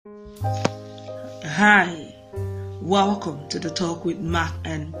Hi, welcome to the Talk with Mark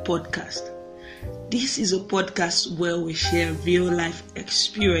and podcast. This is a podcast where we share real life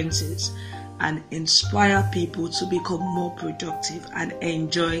experiences and inspire people to become more productive and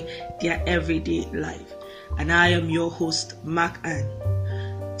enjoy their everyday life. And I am your host, Mark Ann.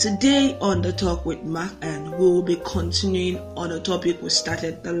 Today on the Talk with Mark Ann, we will be continuing on a topic we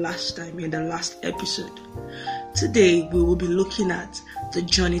started the last time in the last episode. Today we will be looking at the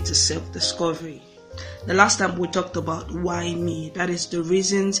journey to self-discovery. The last time we talked about why me, that is the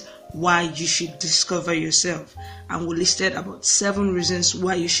reasons why you should discover yourself, and we listed about 7 reasons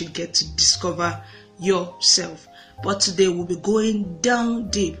why you should get to discover yourself. But today we'll be going down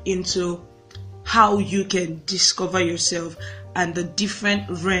deep into how you can discover yourself and the different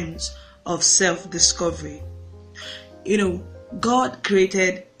realms of self-discovery. God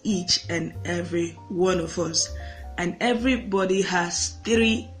created each and every one of us, and everybody has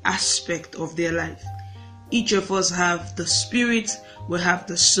 3 aspects of their life. Each of us have the spirit, we have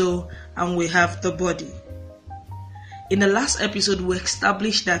the soul, and we have the body. In the last episode, we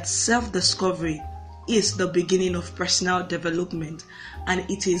established that self-discovery is the beginning of personal development, and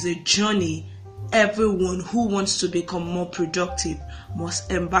it is a journey everyone who wants to become more productive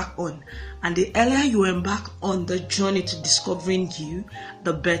must embark on. And the earlier you embark on the journey to discovering you,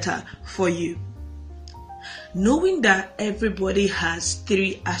 the better for you. Knowing that everybody has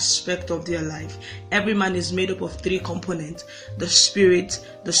 3 aspects of their life, every man is made up of 3 components: the spirit,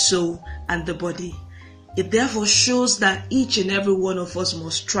 the soul, and the body. It therefore shows that each and every one of us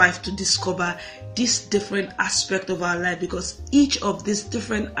must strive to discover this different aspect of our life, because each of these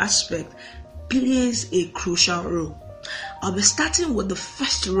different aspects plays a crucial role. I'll be starting with the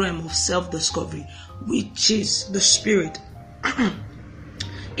first realm of self-discovery, which is the spirit.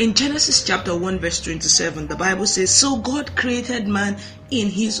 In Genesis chapter 1 verse 27, the Bible says, "So God created man in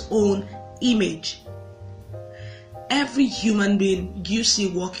his own image." Every human being you see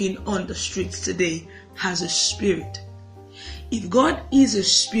walking on the streets today has a spirit. If God is a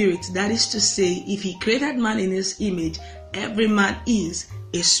spirit, that is to say, if he created man in his image, every man is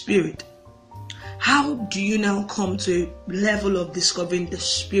a spirit. How do you now come to a level of discovering the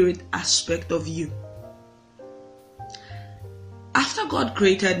spirit aspect of you? After God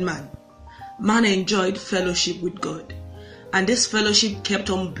created man enjoyed fellowship with God, and this fellowship kept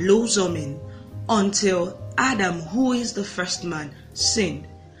on blossoming until Adam, who is the first man, sinned.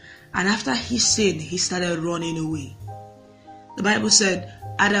 And after he sinned, he started running away. The Bible said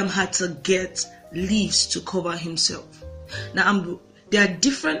Adam had to get leaves to cover himself. Now, there are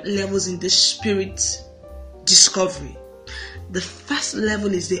different levels in the spirit discovery. The first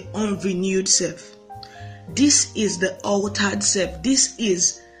level is the unrenewed self. This is the altered self. This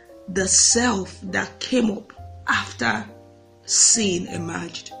is the self that came up after sin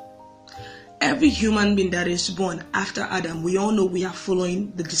emerged. Every human being that is born after Adam, we all know we are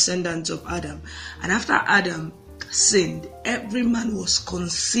following the descendants of Adam. And after Adam sinned, every man was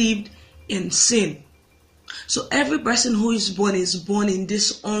conceived in sin. So every person who is born in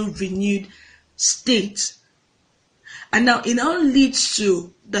this unrenewed state. And now it now leads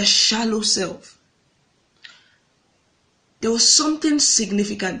to the shallow self. There was something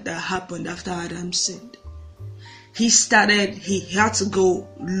significant that happened after Adam sinned. He had to go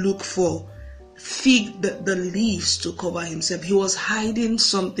look for the leaves to cover himself. He was hiding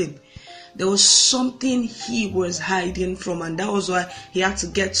something. There was something he was hiding from, and that was why he had to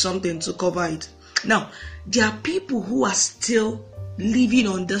get something to cover it. Now, there are people who are still living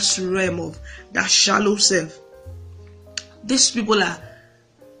on this realm of that shallow self. These people are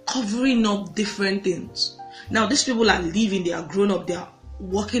covering up different things. Now, these people are living, they are grown up, they are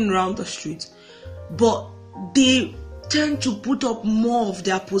walking around the streets, but they tend to put up more of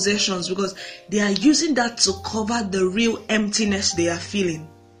their possessions because they are using that to cover the real emptiness they are feeling.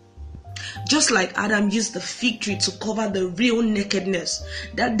 Just like Adam used the fig tree to cover the real nakedness,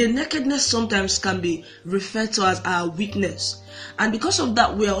 that the nakedness sometimes can be referred to as our weakness. And because of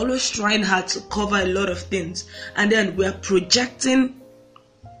that, we are always trying hard to cover a lot of things, and then we are projecting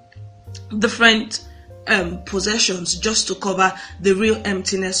different possessions just to cover the real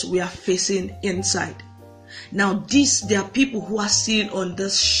emptiness we are facing inside. Now, there are people who are sitting on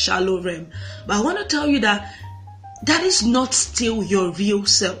this shallow realm, but I want to tell you that is not still your real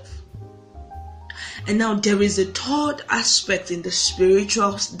self. And now there is a third aspect in the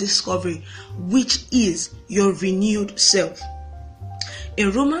spiritual discovery, which is your renewed self.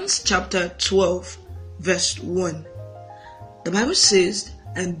 In Romans chapter 12 verse 1, the Bible says,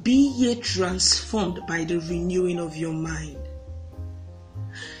 "And be ye transformed by the renewing of your mind."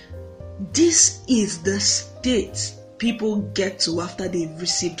 This is the state people get to after they've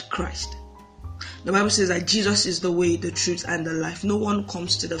received Christ. The Bible says that Jesus is the way, the truth, and the life. No one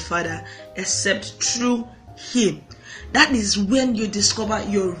comes to the Father except through Him. That is when you discover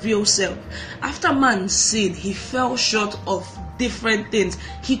your real self. After man sinned, he fell short of different things.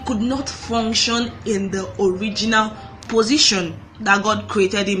 He could not function in the original position that God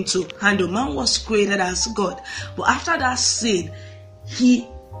created him to handle. Man was created as God, but after that sin, he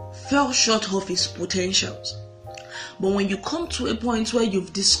fell short of his potentials. But when you come to a point where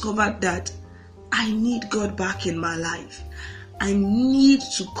you've discovered that I need God back in my life, I need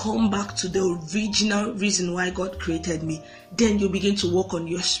to come back to the original reason why God created me, then you begin to work on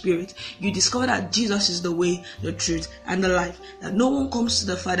your spirit. You discover that Jesus is the way, the truth, and the life, that no one comes to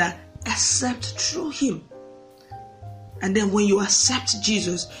the Father except through Him. And then when you accept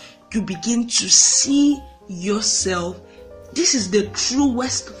Jesus, you begin to see yourself. This is the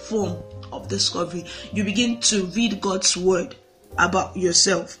truest form of discovery. You begin to read God's word about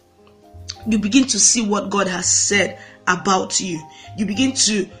yourself. You begin to see what God has said about you. You begin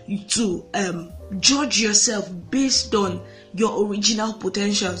to judge yourself based on your original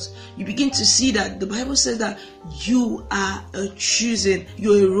potentials. You begin to see that the Bible says that you are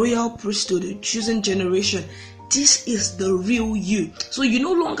you're a royal priesthood, a chosen generation. This is the real you. So you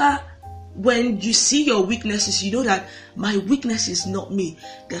no longer, when you see your weaknesses, you know that my weakness is not me.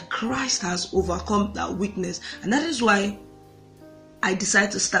 That Christ has overcome that weakness. And that is why I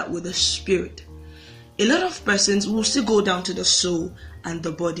decided to start with the spirit. A lot of persons will still go down to the soul and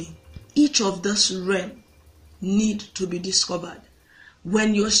the body. Each of this realm need to be discovered.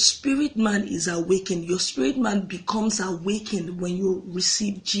 When your spirit man is awakened, your spirit man becomes awakened when you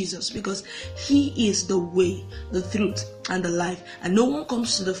receive Jesus, because He is the way, the truth, and the life, and no one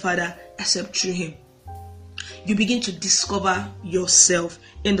comes to the Father except through Him. You begin to discover yourself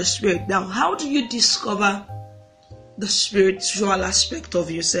in the spirit. Now, how do you discover the spiritual aspect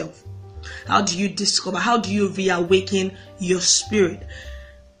of yourself? How do you discover? How do you reawaken your spirit?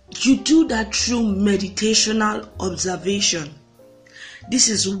 You do that through meditational observation. This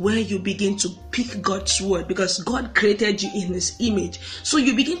is where you begin to pick God's word, because God created you in His image. So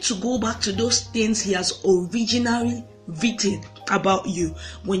you begin to go back to those things He has originally written about you.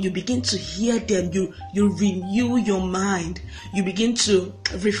 When you begin to hear them, you renew your mind. You begin to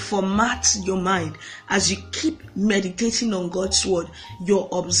reformat your mind. As you keep meditating on God's word, you're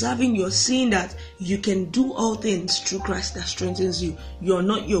observing, you're seeing that you can do all things through Christ that strengthens you. You're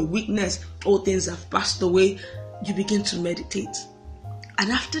not your weakness. All things have passed away. You begin to meditate.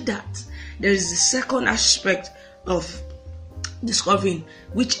 And after that, there is the second aspect of discovering,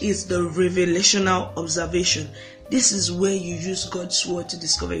 which is the revelational observation. This is where you use God's word to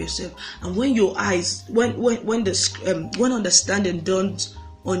discover yourself. And when your eyes, when understanding dawns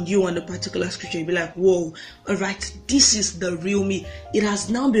on you on a particular scripture, you'll be like, whoa, all right, this is the real me. It has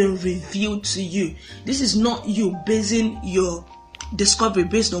now been revealed to you. This is not you basing your discovery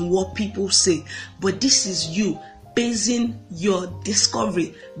based on what people say, but this is you basing your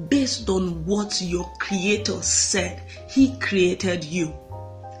discovery based on what your Creator said. He created you,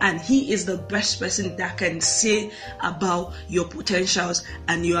 and He is the best person that can say about your potentials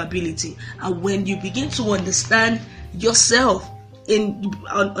and your ability. And when you begin to understand yourself in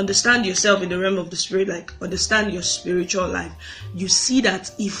the realm of the spirit, like understand your spiritual life, you see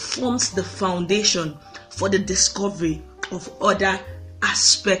that it forms the foundation for the discovery of other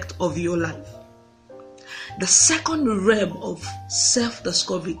aspects of your life. The second realm of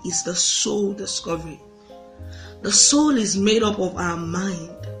self-discovery is the soul discovery. The soul is made up of our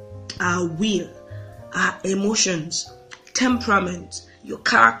mind, our will, our emotions, temperament, your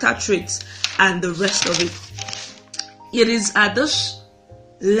character traits, and the rest of it. It is at this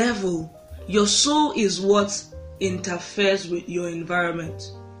level, your soul is what interferes with your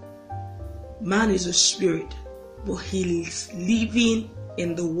environment. Man is a spirit, but he is living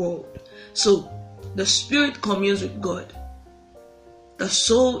in the world. So, the spirit communes with God. The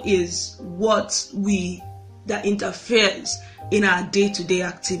soul is that interferes in our day-to-day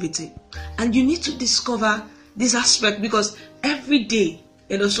activity. And you need to discover this aspect, because every day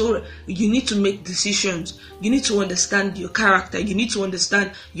in the soul, you need to make decisions. You need to understand your character. You need to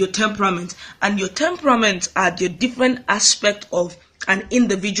understand your temperament. And your temperament are the different aspect of an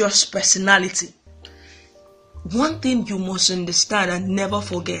individual's personality. One thing you must understand and never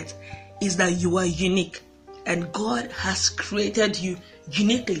forget is that you are unique, and God has created you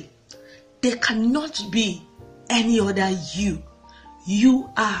uniquely. There cannot be any other you.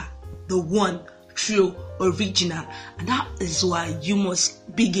 You are the one true original, and that is why you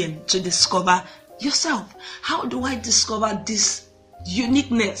must begin to discover yourself. How do I discover this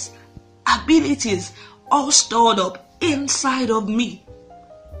uniqueness, abilities, all stored up inside of me.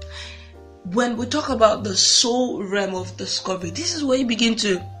 When we talk about the soul realm of discovery, this is where you begin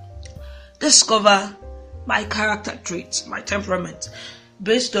to discover my character traits, my temperament.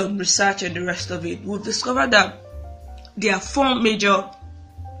 Based on research and the rest of it, we've discovered that there are 4 major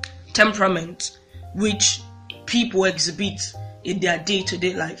temperaments which people exhibit in their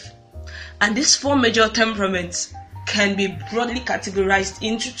day-to-day life. And these 4 major temperaments can be broadly categorized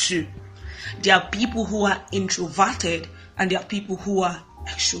into 2. There are people who are introverted and there are people who are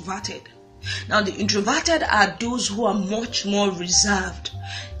extroverted. Now, the introverted are those who are much more reserved.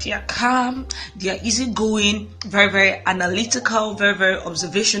 They are calm, they are easygoing, very, very analytical, very, very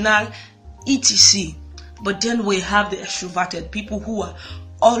observational, etc. But then we have the extroverted, people who are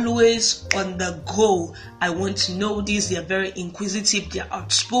always on the go. I want to know this. They are very inquisitive, they are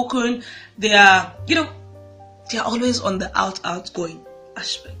outspoken, they are always on the outgoing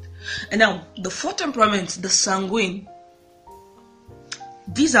aspect. And now, the 4 temperaments, the sanguine,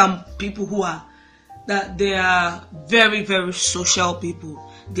 these are people who are they are very, very social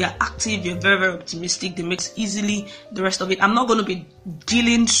people. They are active, they're very, very optimistic, they mix easily, the rest of it. I'm not going to be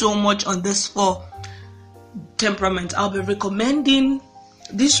dealing so much on this 4 temperaments. I'll be recommending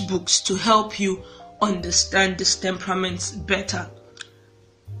these books to help you understand these temperaments better.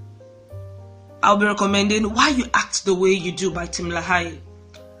 I'll be recommending Why You Act the Way You Do by Tim LaHaye.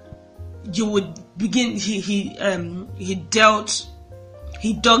 You would begin, he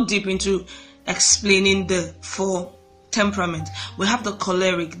dug deep into explaining the 4 temperaments. We have the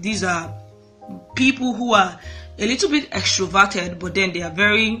choleric. These are people who are a little bit extroverted, but then they are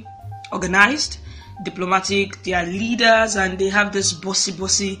very organized, diplomatic, they are leaders, and they have this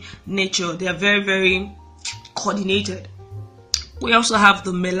bossy nature. They are very, very coordinated. We also have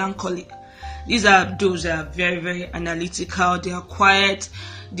the melancholic. These are those that are very, very analytical, they are quiet,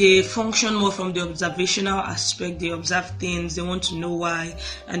 they function more from the observational aspect. They observe things, they want to know why,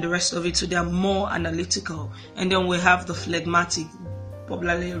 and the rest of it. So they are more analytical. And then we have the phlegmatic,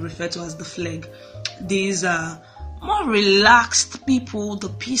 popularly referred to as the phleg. These are more relaxed people, the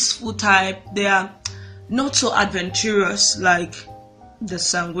peaceful type. They are not so adventurous like the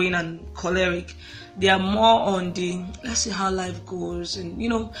sanguine and choleric. They are more on the, let's see how life goes, and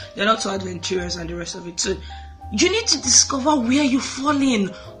they're not so adventurous and the rest of it. So you need to discover where you fall in,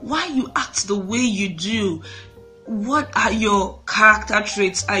 why you act the way you do. What are your character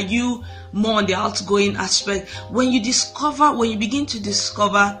traits? Are you more on the outgoing aspect? When you begin to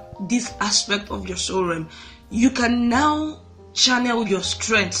discover this aspect of your soul realm, you can now channel your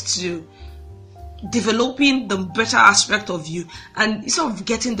strength to developing the better aspect of you. And instead of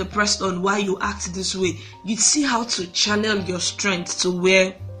getting depressed on why you act this way, you see how to channel your strength to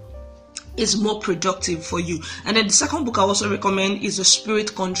where it's more productive for you. And then the second book I also recommend is The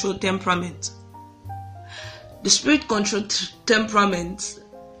Spirit Control Temperament. The Spirit Control Temperament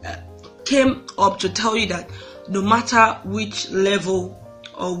came up to tell you that no matter which level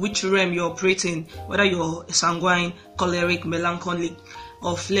or which realm you're operating, whether you're sanguine, choleric, melancholic,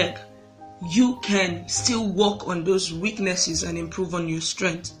 or phleg, you can still work on those weaknesses and improve on your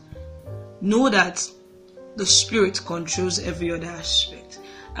strength. Know that the Spirit controls every other aspect,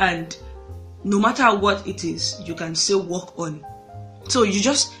 and no matter what it is, you can still work on. So you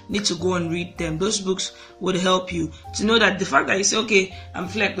just need to go and read them. Those books would help you to know that the fact that you say, okay, I'm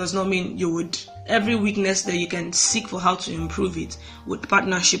phleg, does not mean you would. Every weakness that you can seek for how to improve it with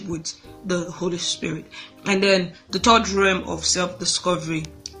partnership with the Holy Spirit. And then the third realm of self-discovery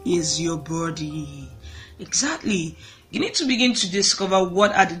is your body. Exactly. You need to begin to discover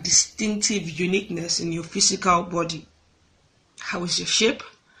what are the distinctive uniqueness in your physical body. How is your shape,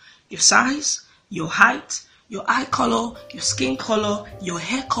 your size, your height, your eye color, your skin color, your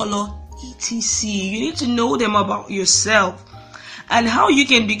hair color, etc. You need to know them about yourself. And how you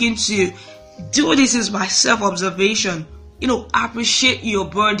can begin to do this is by self-observation. Appreciate your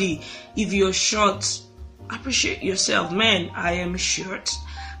body. If you're short, appreciate yourself. Man, I am short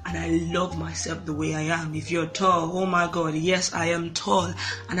and I love myself the way I am. If you're tall, oh my God, yes, I am tall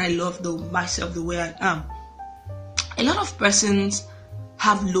and I love myself the way I am. A lot of persons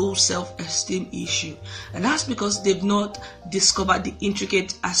have low self-esteem issue, and that's because they've not discovered the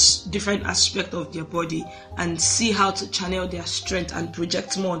intricate different aspect of their body and see how to channel their strength and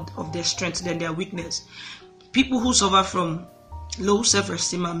project more of their strength than their weakness. People who suffer from low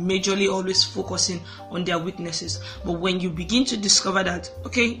self-esteem are majorly always focusing on their weaknesses. But when you begin to discover that,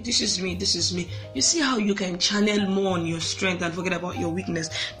 okay, this is me, you see how you can channel more on your strength and forget about your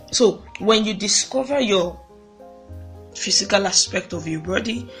weakness. So when you discover your physical aspect of your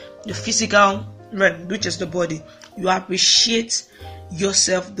body, the physical realm, which is the body, you appreciate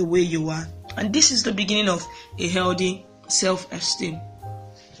yourself the way you are. And this is the beginning of a healthy self-esteem.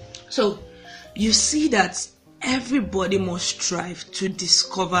 So you see that everybody must strive to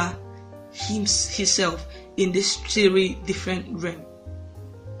discover himself in these 3 different realms.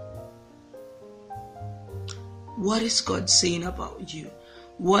 What is God saying about you?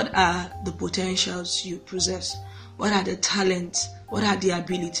 What are the potentials you possess? What are the talents? What are the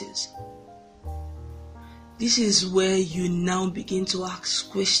abilities? This is where you now begin to ask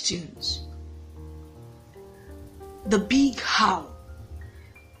questions. The big how.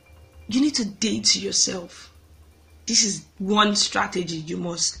 You need to date yourself. This is one strategy you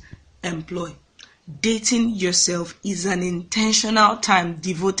must employ. Dating yourself is an intentional time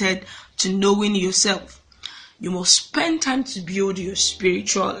devoted to knowing yourself. You must spend time to build your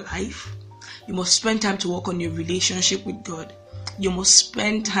spiritual life. You must spend time to work on your relationship with God. You must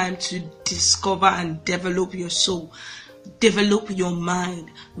spend time to discover and develop your soul. Develop your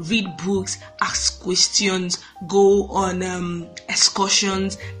mind. Read books, ask questions, go on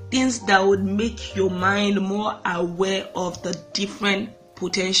excursions, things that would make your mind more aware of the different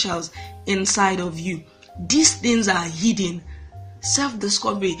potentials inside of you. These things are hidden.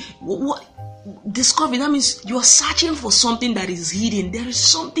 Self-discovery. What discovery? That means you're searching for something that is hidden. There is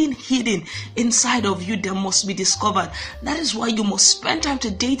something hidden inside of you that must be discovered. That is why you must spend time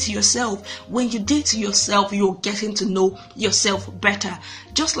to date yourself. When you date yourself, you're getting to know yourself better.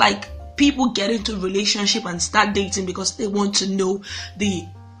 Just like people get into a relationship and start dating because they want to know the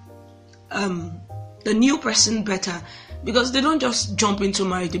new person better. Because they don't just jump into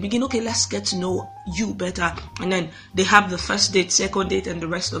marriage. They begin, okay, let's get to know you better. And then they have the first date, second date, and the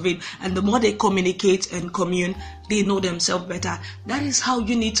rest of it. And the more they communicate and commune, they know themselves better. That is how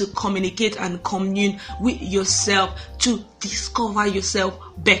you need to communicate and commune with yourself to discover yourself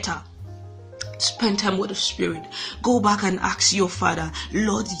better. Spend time with the Spirit. Go back and ask your Father,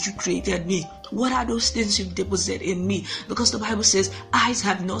 Lord, you created me. What are those things you've deposited in me? Because the Bible says, eyes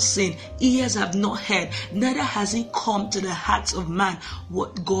have not seen, ears have not heard, neither has it come to the hearts of man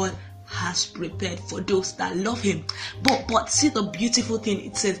what God has prepared for those that love him. But see the beautiful thing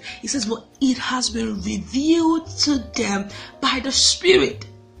it says, but it has been revealed to them by the Spirit.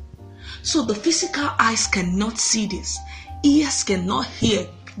 So the physical eyes cannot see this, ears cannot hear,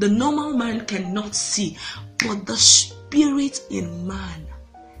 the normal man cannot see, but the Spirit in man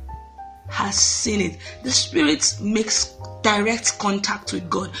has seen it. The Spirit makes direct contact with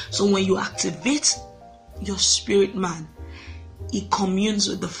God. So when you activate your spirit man, it communes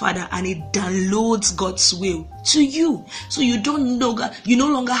with the Father and it downloads God's will to you. So you no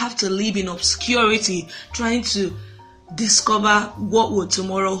longer have to live in obscurity trying to discover what will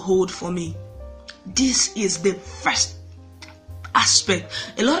tomorrow hold for me. This is the first aspect.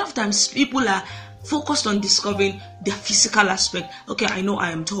 A lot of times people are focused on discovering their physical aspect. Okay, I know I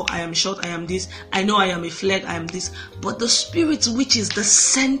am tall, I am short, I am this. I know I am a flirt, I am this. But the Spirit, which is the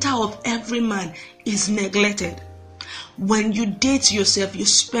center of every man, is neglected. When you date yourself, you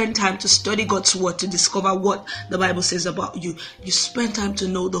spend time to study God's word to discover what the Bible says about you. You spend time to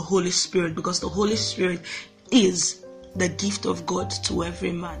know the Holy Spirit, because the Holy Spirit is the gift of God to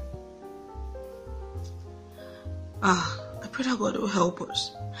every man. I pray that God will help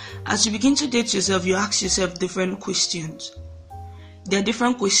us. As you begin to date yourself, you ask yourself different questions. There are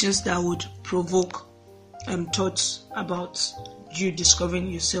different questions that would provoke thoughts about you discovering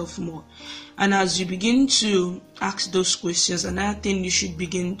yourself more. And as you begin to ask those questions, another thing you should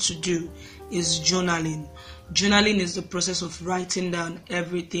begin to do is journaling. Journaling is the process of writing down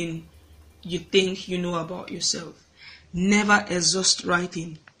everything you think you know about yourself. Never exhaust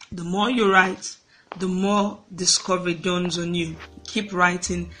writing. The more you write, the more discovery dawns on you. Keep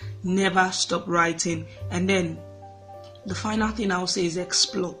writing, never stop writing. And then the final thing I'll say is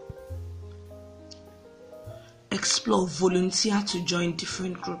explore. Explore, volunteer to join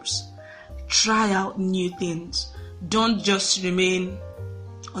different groups. Try out new things. Don't just remain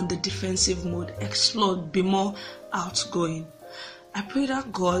on the defensive mode. Explore, be more outgoing. I pray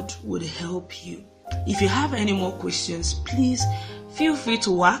that God would help you. If you have any more questions, please feel free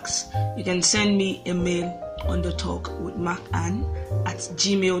to ask. You can send me a mail on the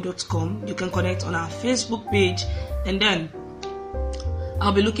talkwithmarkann@gmail.com. You can connect on our Facebook page, and then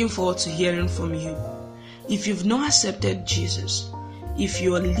I'll be looking forward to hearing from you. If you've not accepted Jesus, if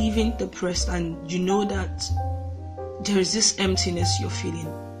you are living depressed and you know that there is this emptiness you're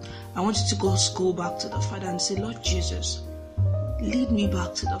feeling, I want you to go back to the Father and say, Lord Jesus, lead me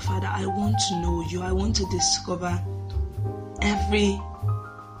back to the Father. I want to know you. I want to discover every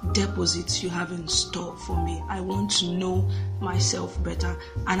deposit you have in store for me. I want to know myself better,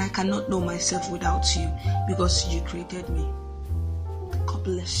 and I cannot know myself without you, because you created me. God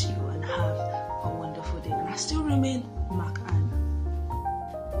bless you and have a wonderful day. I still remain Mark